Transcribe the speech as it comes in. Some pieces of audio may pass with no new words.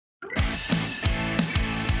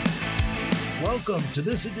Welcome to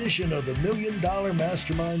this edition of the $1 Million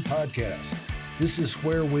Mastermind Podcast. This is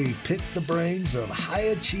where we pick the brains of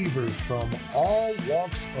high achievers from all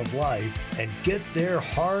walks of life and get their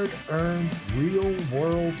hard-earned,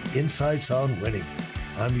 real-world insights on winning.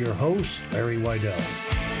 I'm your host, Larry Weidel.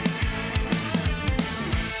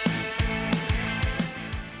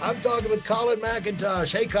 I'm talking with Colin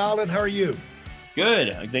McIntosh. Hey, Colin, how are you?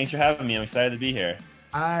 Good. Thanks for having me. I'm excited to be here.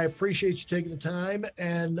 I appreciate you taking the time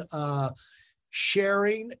and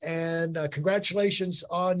sharing, and congratulations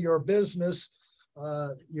on your business.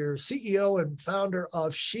 You're CEO and founder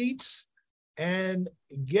of Sheets and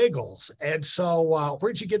Giggles. And so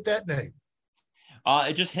where'd you get that name?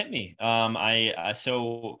 It just hit me. I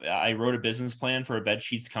wrote a business plan for a bed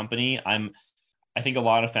sheets company. I think a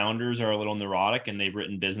lot of founders are a little neurotic and they've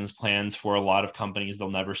written business plans for a lot of companies they'll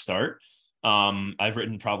never start. I've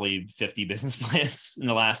written probably 50 business plans in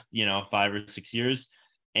the last, 5 or 6 years.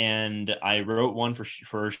 And I wrote one for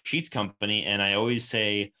Sheets company. And I always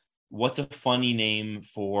say, what's a funny name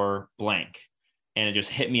for blank? And it just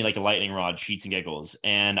hit me like a lightning rod, Sheets and Giggles.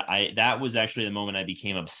 And that was actually the moment I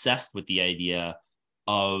became obsessed with the idea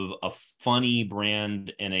of a funny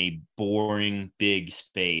brand in a boring big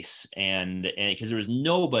space. And because there was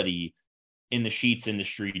nobody in the sheets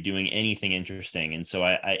industry doing anything interesting. And so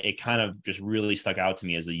it kind of just really stuck out to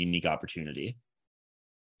me as a unique opportunity.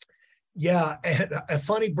 Yeah. And a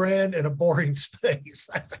funny brand in a boring space.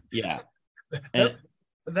 Yeah.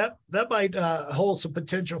 That might hold some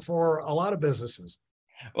potential for a lot of businesses.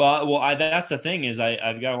 Well, that's the thing is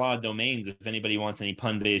I've got a lot of domains. If anybody wants any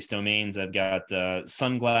pun-based domains, I've got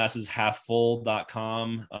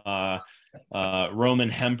sunglasseshalffull.com,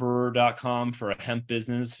 romanhemperor.com for a hemp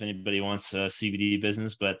business, if anybody wants a CBD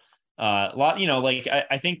business. But a lot,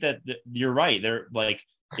 I think that you're right. They're like,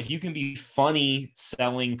 if you can be funny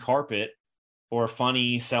selling carpet or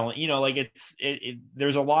funny selling,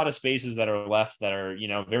 there's a lot of spaces that are left that are,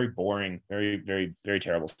 very boring, very, very, very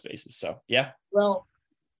terrible spaces. So, yeah. Well,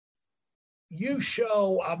 you've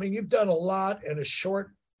done a lot in a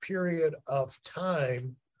short period of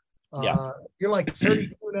time. Yeah. You're like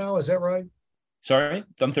 32 now, is that right? Sorry,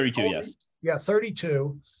 I'm 32, yes. Yeah,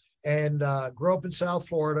 32. And grew up in South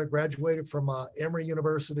Florida, graduated from Emory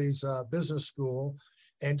University's business school.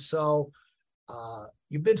 And so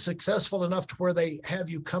you've been successful enough to where they have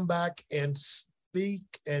you come back and speak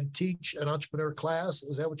and teach an entrepreneur class.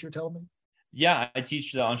 Is that what you're telling me? Yeah, I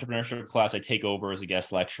teach the entrepreneurship class. I take over as a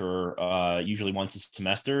guest lecturer, usually once a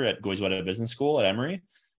semester at Goizueta Business School at Emory.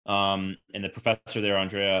 And the professor there,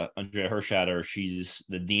 Andrea Hershatter, she's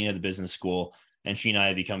the dean of the business school, and she and I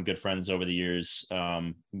have become good friends over the years.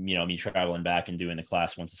 Me traveling back and doing the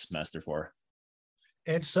class once a semester for her.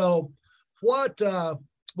 And so, what?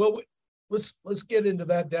 Let's get into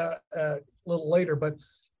that a little later. But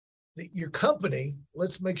your company,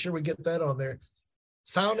 let's make sure we get that on there.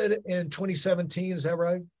 Founded in 2017, is that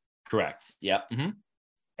right? Correct. Yeah. Mm-hmm.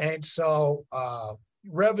 And so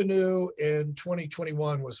revenue in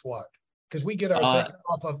 2021 was what? Because we get our thing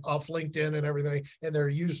off LinkedIn and everything, and they're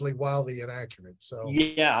usually wildly inaccurate. So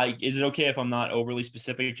yeah, is it okay if I'm not overly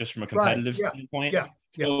specific, just from a competitive standpoint? Yeah.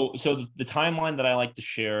 So the timeline that I like to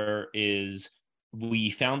share is we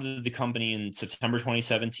founded the company in September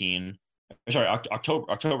 2017. Sorry, October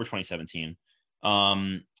 2017.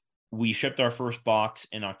 We shipped our first box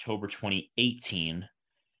in October 2018,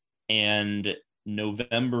 and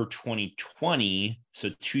November 2020, so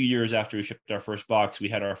 2 years after we shipped our first box, we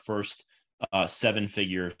had our first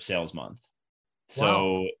 7-figure sales month.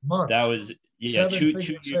 So that was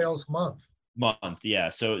two sales month. Yeah.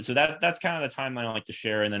 So that's kind of the timeline I like to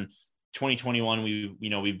share. And then 2021,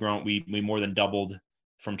 we've grown, we more than doubled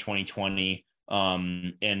from 2020.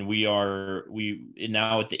 And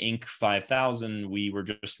now at the Inc. 5000, we were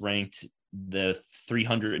just ranked the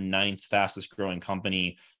 309th fastest growing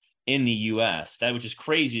company in the US. That was just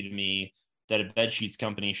crazy to me that a bed sheets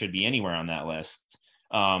company should be anywhere on that list.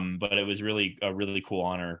 But it was really a really cool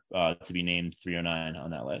honor to be named 309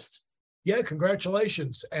 on that list. Yeah,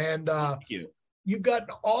 congratulations. And thank you. You've gotten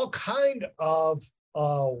all kind of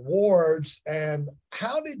awards. And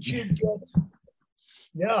how did you get?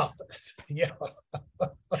 Yeah.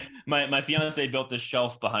 My fiance built this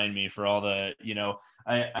shelf behind me for all the,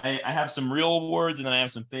 I have some real awards and then I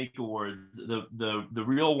have some fake awards. The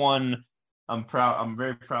real one, I'm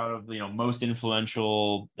very proud of, most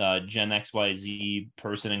influential Gen XYZ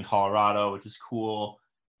person in Colorado, which is cool.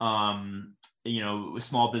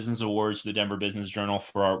 Small business awards for the Denver Business Journal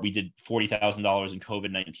we did $40,000 in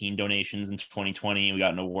COVID-19 donations in 2020. And we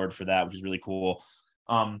got an award for that, which is really cool.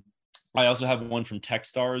 I also have one from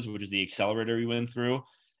Techstars, which is the accelerator we went through.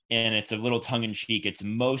 and it's a little tongue in cheek. It's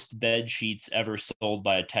most bed sheets ever sold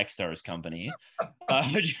by a Techstars company,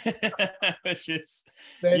 which is,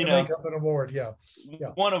 They had to make up an award. Yeah.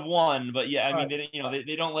 One of one, but yeah, I mean,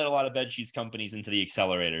 they don't let a lot of bed sheets companies into the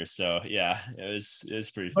accelerators. So yeah, it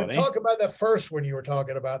was pretty funny. But talk about that first one you were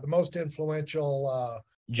talking about, the most influential,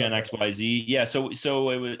 Gen XYZ. Yeah. So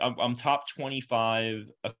it was, I'm top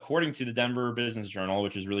 25 according to the Denver Business Journal,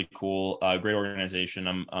 which is really cool. Great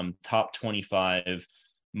organization. I'm top 25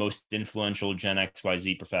 most influential Gen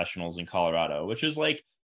XYZ professionals in Colorado, which is like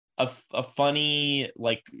a funny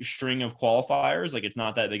like string of qualifiers. Like it's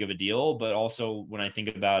not that big of a deal, but also when I think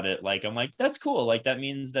about it, like I'm like, that's cool. Like that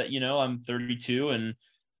means that, I'm 32 and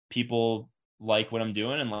people like what I'm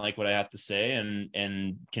doing and like what I have to say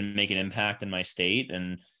and can make an impact in my state.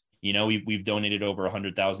 And, we've donated over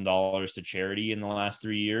 $100,000 to charity in the last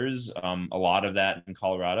 3 years. A lot of that in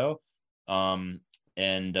Colorado.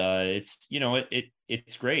 It's,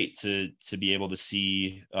 it's great to be able to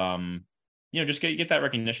see, just get that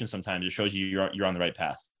recognition. Sometimes it shows you're on the right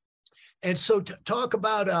path. And so talk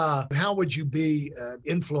about how would you be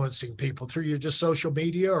influencing people through your just social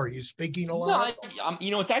media? Or are you speaking a lot?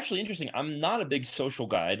 No, it's actually interesting. I'm not a big social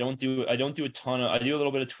guy. I don't do a ton of, I do a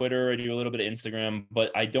little bit of Twitter. I do a little bit of Instagram,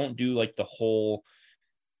 but I don't do like the whole,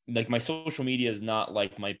 like my social media is not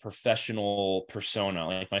like my professional persona.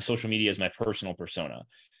 Like my social media is my personal persona,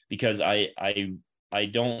 because I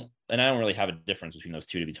don't, and I don't really have a difference between those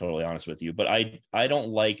two, to be totally honest with you, but I don't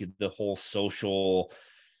like the whole social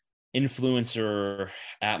influencer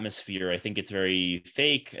atmosphere. I think it's very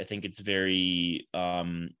fake. I think it's very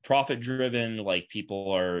profit driven. Like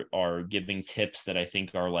people are giving tips that I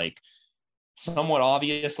think are like somewhat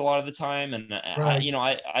obvious a lot of the time. And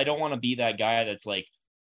right. I don't want to be that guy that's like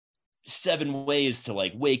 7 ways to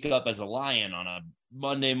like wake up as a lion on a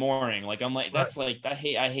Monday morning. Like I'm like, that's right. Like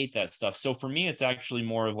I hate that stuff. So for me, it's actually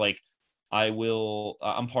more of like,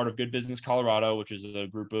 I'm part of Good Business Colorado, which is a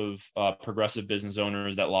group of progressive business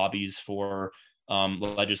owners that lobbies for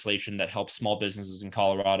legislation that helps small businesses in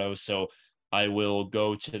Colorado. So I will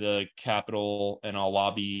go to the Capitol and I'll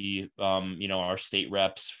lobby, our state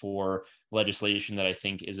reps for legislation that I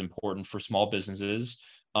think is important for small businesses.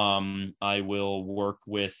 I will work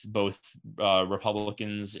with both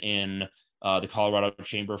Republicans in the Colorado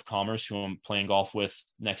Chamber of Commerce, who I'm playing golf with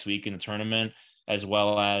next week in the tournament, as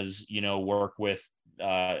well as, work with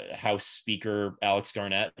House Speaker Alex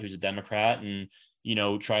Garnett, who's a Democrat, and,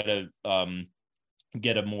 try to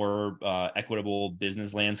get a more equitable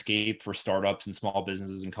business landscape for startups and small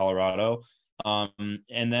businesses in Colorado. And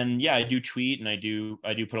then, yeah, I do tweet, and I do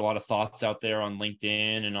put a lot of thoughts out there on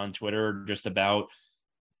LinkedIn and on Twitter, just about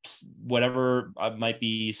whatever might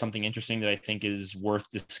be something interesting that I think is worth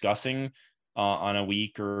discussing on a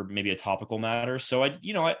week or maybe a topical matter. So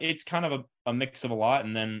it's kind of a mix of a lot.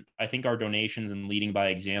 And then I think our donations and leading by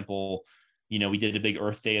example, we did a big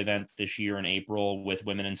Earth Day event this year in April with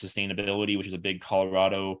Women in Sustainability, which is a big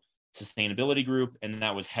Colorado sustainability group. And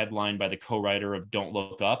that was headlined by the co-writer of Don't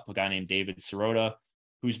Look Up, a guy named David Sirota,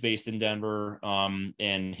 who's based in Denver.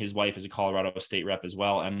 And his wife is a Colorado state rep as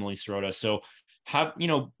well, Emily Sirota. So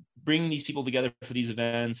bringing these people together for these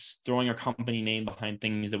events, throwing our company name behind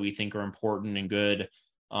things that we think are important and good,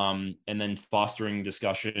 and then fostering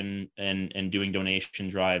discussion and doing donation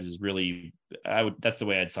drives is really, that's the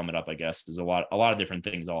way I'd sum it up, I guess, is a lot of different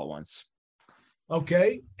things all at once.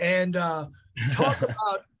 Okay. And talk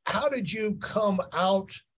about, how did you come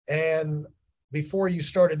out, and before you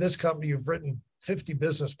started this company, you've written 50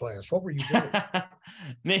 business plans. What were you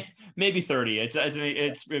doing? Maybe 30.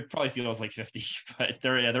 It probably feels like 50, but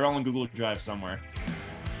they're all in Google Drive somewhere.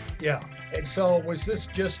 Yeah. And so was this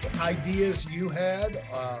just ideas you had?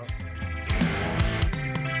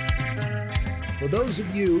 For those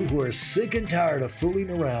of you who are sick and tired of fooling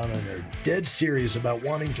around and are dead serious about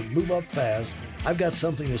wanting to move up fast, I've got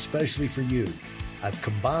something especially for you. I've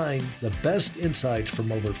combined the best insights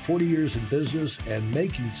from over 40 years in business and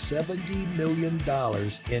making $70 million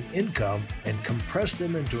in income and compressed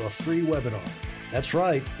them into a free webinar. That's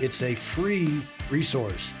right, it's a free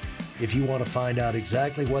resource. If you want to find out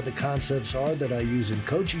exactly what the concepts are that I use in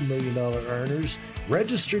coaching $1 million earners,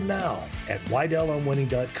 register now at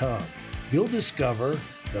WeidelOnWinning.com. You'll discover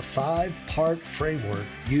the 5-part framework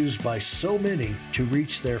used by so many to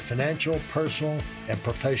reach their financial, personal, and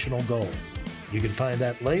professional goals. You can find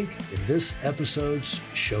that link in this episode's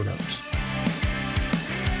show notes.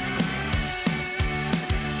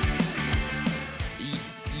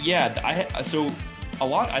 Yeah, so a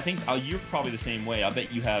lot, I think you're probably the same way. I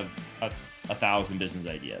bet you have 1,000 business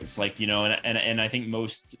ideas, like, and I think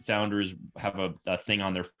most founders have a thing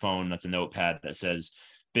on their phone that's a notepad that says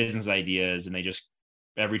business ideas, and they just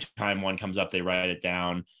every time one comes up, they write it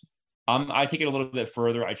down. I take it a little bit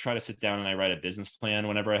further. I try to sit down and I write a business plan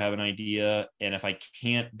whenever I have an idea. And if I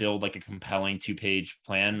can't build like a compelling 2-page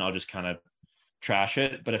plan, I'll just kind of trash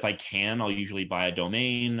it. But if I can, I'll usually buy a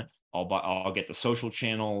domain. I'll get the social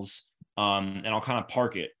channels, and I'll kind of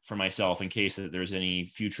park it for myself in case that there's any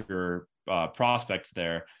future prospects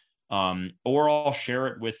there. Or I'll share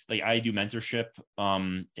it with, like, I do mentorship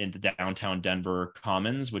in the downtown Denver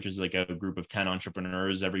Commons, which is like a group of 10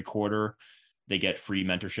 entrepreneurs every quarter. They get free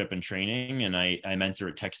mentorship and training, and I mentor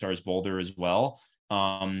at Techstars Boulder as well.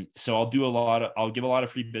 So I'll give a lot of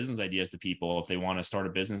free business ideas to people. If they want to start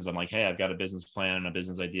a business, I'm like, hey, I've got a business plan and a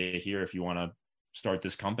business idea here if you want to start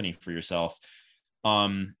this company for yourself.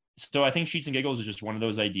 So I think Sheets and Giggles is just one of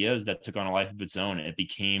those ideas that took on a life of its own. It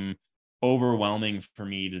became overwhelming for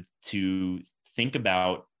me to think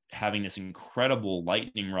about having this incredible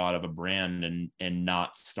lightning rod of a brand and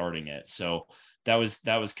not starting it. So that was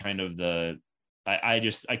kind of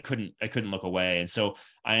I couldn't look away. And so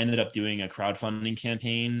I ended up doing a crowdfunding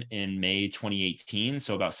campaign in May 2018.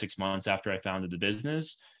 So about 6 months after I founded the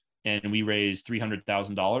business, and we raised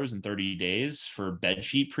 $300,000 in 30 days for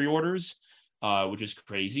bedsheet pre-orders, which is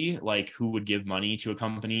crazy. Like, who would give money to a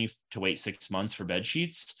company to wait 6 months for bed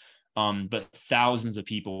sheets? But thousands of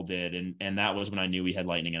people did. And that was when I knew we had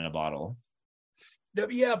lightning in a bottle.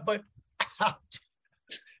 Yeah, but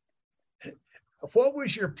what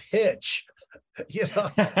was your pitch? You're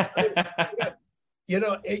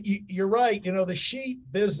right. The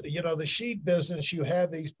sheet business, you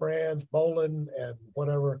have these brands, Bolin and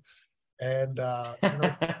whatever. And,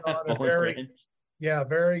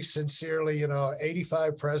 very sincerely,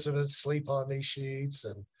 85 presidents sleep on these sheets,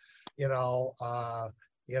 and,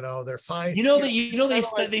 they're fine.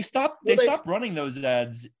 They stopped running those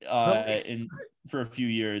ads for a few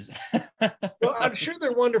years. Well, I'm sure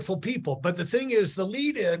they're wonderful people, but the thing is, the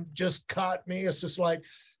lead-in just caught me. It's just like,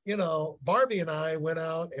 Barbie and I went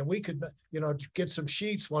out and we could, get some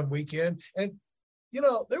sheets one weekend, and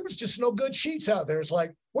there was just no good sheets out there. It's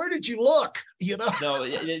like, where did you look? No,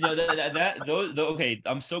 okay.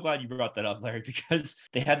 I'm so glad you brought that up, Larry, because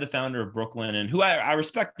they had the founder of Brooklyn, and who I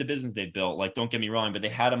respect the business they built. Like, don't get me wrong, but they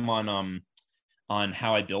had him on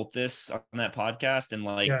How I Built This on that podcast, and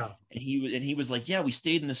he was like, yeah, we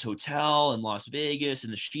stayed in this hotel in Las Vegas,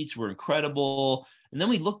 and the sheets were incredible. And then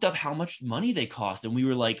we looked up how much money they cost, and we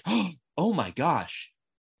were like, oh my gosh,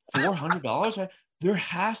 $400. There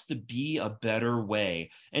has to be a better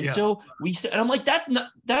way. And so and I'm like, that's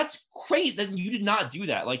great that you did not do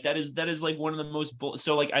that. Like, that is like one of the most,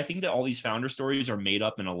 so like, I think that all these founder stories are made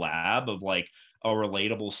up in a lab of like a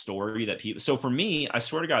relatable story that people, so for me, I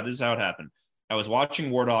swear to God, this is how it happened. I was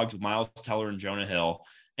watching War Dogs with Miles Teller and Jonah Hill,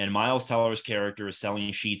 and Miles Teller's character is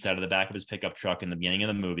selling sheets out of the back of his pickup truck in the beginning of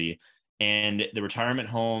the movie. And the retirement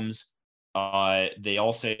homes, they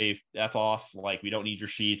all say F off, like, we don't need your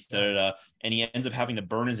sheets, and he ends up having to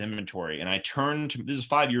burn his inventory. And I turned to, this is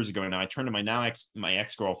 5 years ago now, I turned to my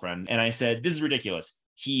ex-girlfriend, and I said, this is ridiculous.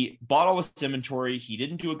 He bought all this inventory. He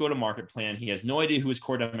didn't do a go-to-market plan. He has no idea who his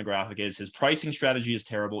core demographic is. His pricing strategy is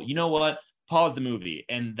terrible. You know what? Pause the movie.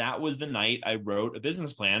 And that was the night I wrote a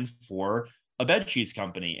business plan for a bed sheets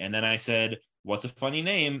company. And then I said, what's a funny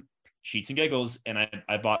name? Sheets and Giggles. And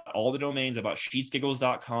I bought all the domains. I bought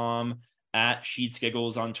sheetsgiggles.com, at Sheets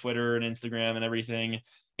Giggles on Twitter and Instagram and everything.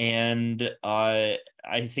 And I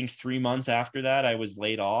think 3 months after that, I was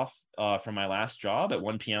laid off from my last job at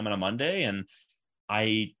 1 p.m. on a Monday. And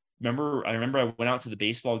I remember I went out to the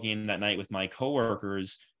baseball game that night with my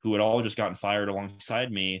coworkers who had all just gotten fired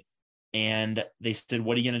alongside me. And they said,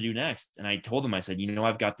 what are you going to do next? And I told them, I said,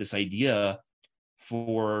 I've got this idea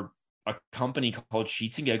for a company called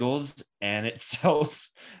Sheets and Giggles, and it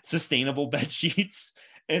sells sustainable bed sheets.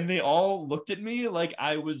 And they all looked at me like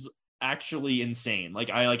I was actually insane. Like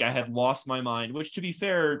I had lost my mind, which, to be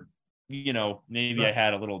fair, maybe I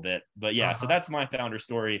had a little bit, but yeah. So that's my founder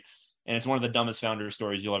story. And it's one of the dumbest founder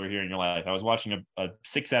stories you'll ever hear in your life. I was watching a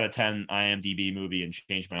 6 out of 10 IMDb movie and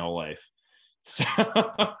changed my whole life. So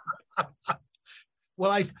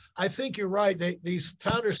well, I think you're right. These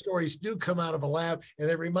founder stories do come out of a lab, and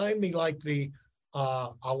they remind me like the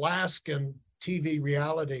Alaskan TV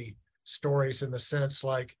reality stories, in the sense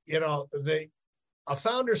like, a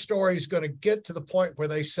founder story is going to get to the point where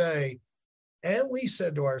they say, and we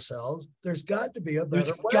said to ourselves, there's got to be a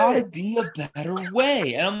better way. There's got to be a better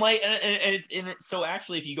way. And I'm like, so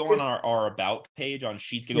actually, if you go on our about page on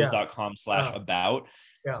sheetsgiggles.com/about,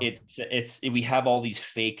 we have all these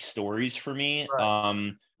fake stories for me.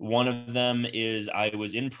 Right. One of them is I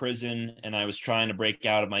was in prison and I was trying to break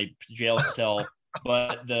out of my jail cell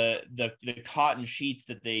but the cotton sheets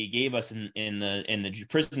that they gave us in the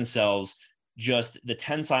prison cells, just the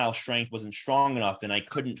tensile strength wasn't strong enough, and I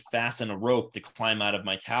couldn't fasten a rope to climb out of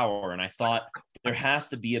my tower. And I thought there has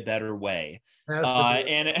to be a better way.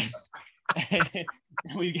 And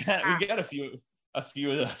we got a few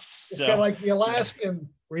of those. It's so kind of like the Alaskan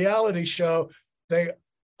reality show. They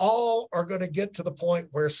all are going to get to the point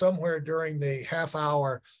where somewhere during the half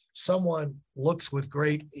hour, someone looks with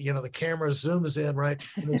great, the camera zooms in, right?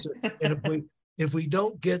 And if we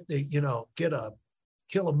don't get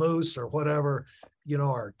kill a moose or whatever,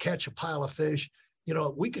 or catch a pile of fish,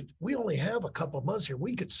 we only have a couple of months here.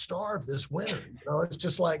 We could starve this winter. It's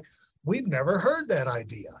just like, we've never heard that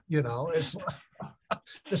idea. It's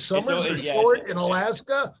the summers are short in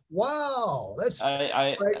Alaska. Wow, that's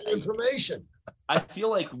nice information. I feel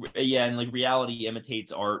like, and like reality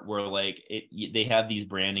imitates art, where like they have these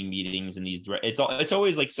branding meetings and it's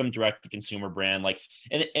always like some direct to consumer brand. Like,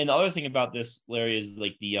 and the other thing about this, Larry, is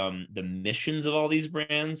like the missions of all these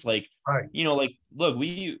brands. Like, right. Like, look,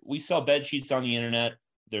 we sell bed sheets on the internet.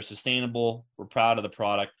 They're sustainable. We're proud of the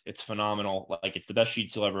product. It's phenomenal. Like, it's the best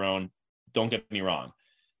sheets you'll ever own. Don't get me wrong.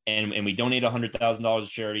 And we donate $100,000 to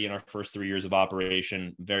charity in our first 3 years of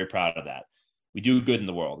operation. Very proud of that. We do good in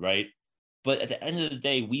the world, right? But at the end of the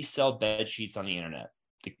day, we sell bed sheets on the internet.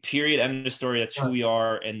 The period, end of story. That's who we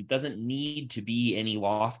are, and doesn't need to be any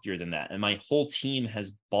loftier than that. And my whole team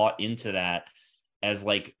has bought into that as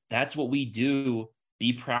like, that's what we do.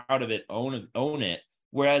 Be proud of it. Own it.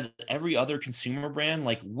 Whereas every other consumer brand,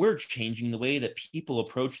 like, we're changing the way that people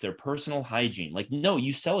approach their personal hygiene. Like, no,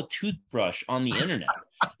 you sell a toothbrush on the internet.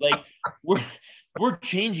 Like, we're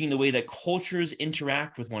changing the way that cultures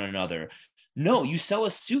interact with one another. No, you sell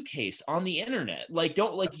a suitcase on the internet. Like,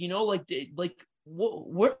 don't where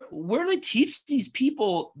do they teach these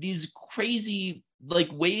people these crazy like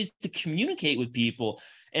ways to communicate with people?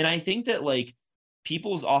 And I think that like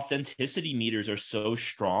people's authenticity meters are so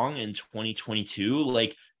strong in 2022.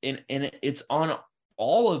 Like, and it's on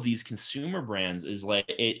all of these consumer brands. Is like,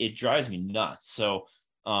 it drives me nuts. So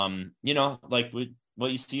like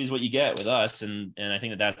what you see is what you get with us, and I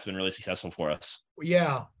think that that's been really successful for us.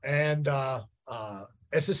 Yeah, and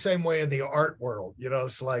it's the same way in the art world.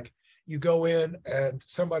 It's like you go in and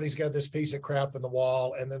somebody's got this piece of crap in the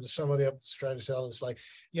wall, and then somebody else is trying to sell it. It's like,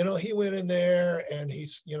 he went in there and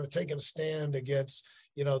he's taking a stand against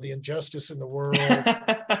the injustice in the world.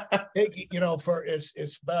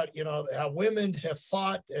 It's about how women have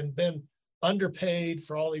fought and been underpaid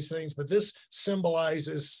for all these things, but this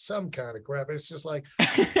symbolizes some kind of crap. It's just like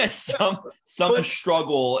some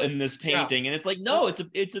struggle in this painting, and it's like, no, it's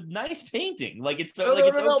a nice painting. Like, it's no, like,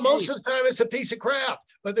 it's no, okay. Most of the time it's a piece of crap,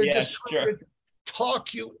 but they're just trying to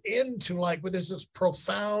talk you into like, with this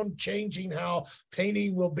profound changing how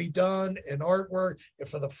painting will be done and artwork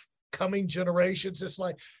for the coming generations. It's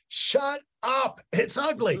like, shut up, it's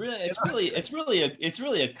ugly. It's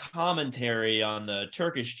really a commentary on the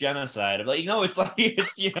Turkish genocide of like, no, it's like,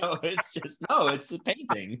 it's it's just, no, it's a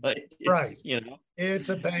painting. Like, right, it's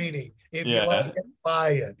a painting. If you like it,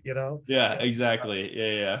 buy it. Yeah, exactly.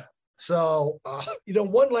 Yeah. So I'm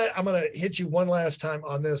gonna hit you one last time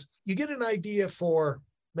on this. You get an idea for,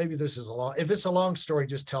 maybe this is if it's a long story,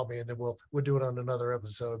 just tell me, and then we'll do it on another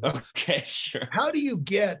episode. Okay, sure. How do you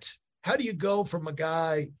go from a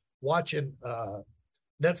guy watching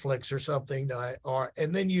Netflix or something,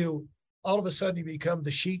 and then you all of a sudden you become the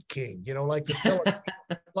sheet king, like the pillow,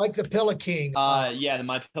 like the pillow king? The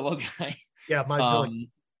My Pillow guy. Yeah, My Pillow.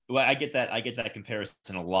 Well, I get that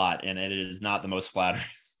comparison a lot, and it is not the most flattering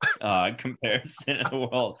comparison in the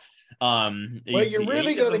world. Well, you're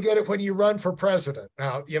really going to get it when you run for president.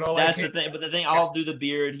 Now, that's the thing. But the thing, I'll do the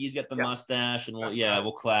beard. He's got the mustache, and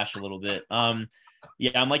we'll clash a little bit. I'm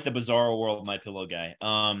like the bizarro world My Pillow guy.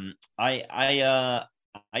 I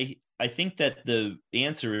think that the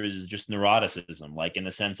answer is just neuroticism, like, in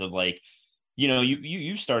the sense of like,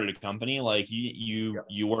 you started a company, like you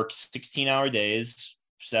work 16-hour days,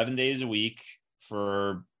 7 days a week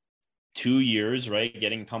for 2 years, right?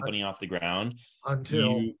 Getting a company off the ground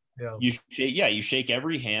until you shake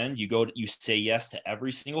every hand. You say yes to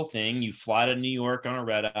every single thing. You fly to New York on a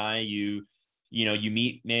red eye. You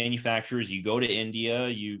meet manufacturers. You go to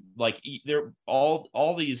India. They're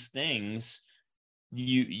all these things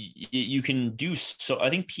you can do. So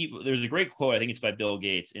I think there's a great quote. I think it's by Bill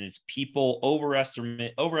Gates, and it's people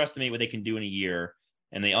overestimate what they can do in a year,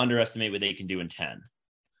 and they underestimate what they can do in 10.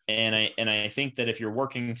 And I think that if you're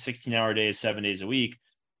working 16-hour days, 7 days a week,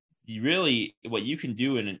 what you can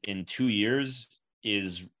do in 2 years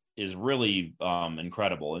is really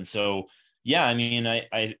incredible. And so Yeah, I mean,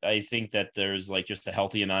 I think that there's like just a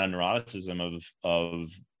healthy amount of neuroticism of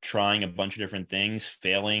trying a bunch of different things,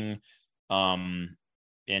 failing, and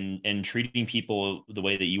treating people the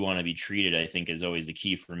way that you want to be treated. I think is always the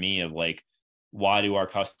key for me of like, why do our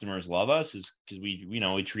customers love us? Is because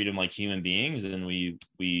we treat them like human beings, and we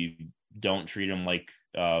don't treat them like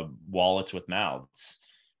wallets with mouths.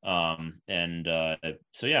 So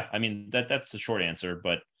yeah, I mean that's the short answer,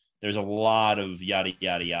 but there's a lot of yada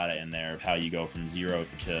yada yada in there of how you go from 0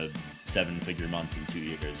 to 7-figure months in 2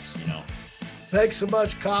 years. Thanks so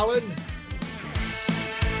much, Colin.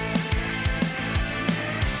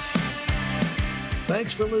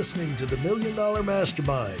 Thanks for listening to the $1 Million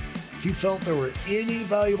Mastermind. If you felt there were any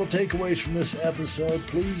valuable takeaways from this episode,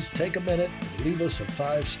 please take a minute and leave us a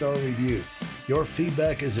 5-star review. Your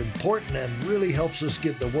feedback is important and really helps us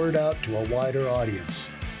get the word out to a wider audience.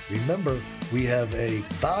 Remember, we have a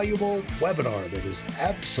valuable webinar that is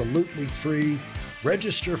absolutely free.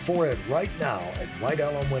 Register for it right now at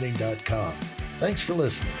whitealumwinning.com. Thanks for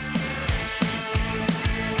listening.